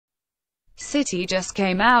Citi just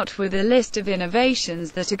came out with a list of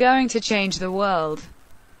innovations that are going to change the world.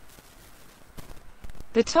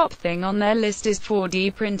 The top thing on their list is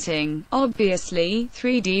 4D printing. Obviously,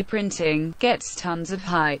 3D printing gets tons of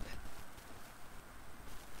hype.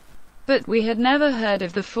 But we had never heard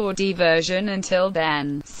of the 4D version until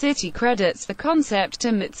then. Citi credits the concept to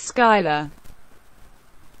Skylar.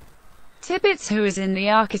 Tibbits, who is in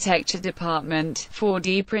the architecture department.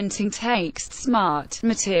 4D printing takes smart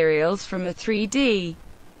materials from a 3D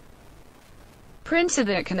printer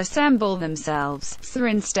that can assemble themselves, so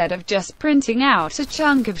instead of just printing out a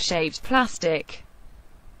chunk of shaped plastic,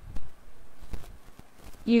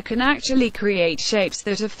 you can actually create shapes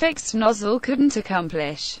that a fixed nozzle couldn't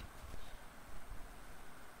accomplish.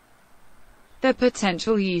 The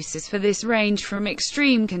potential uses for this range from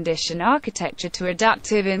extreme condition architecture to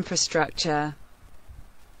adaptive infrastructure,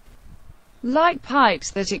 like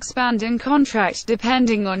pipes that expand and contract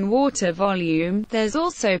depending on water volume. There's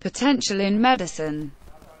also potential in medicine.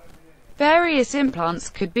 Various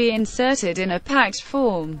implants could be inserted in a packed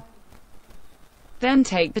form, then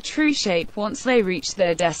take the true shape once they reach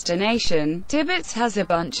their destination. Tibbits has a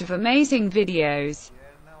bunch of amazing videos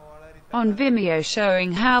on Vimeo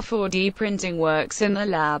showing how 4D printing works in the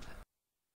lab.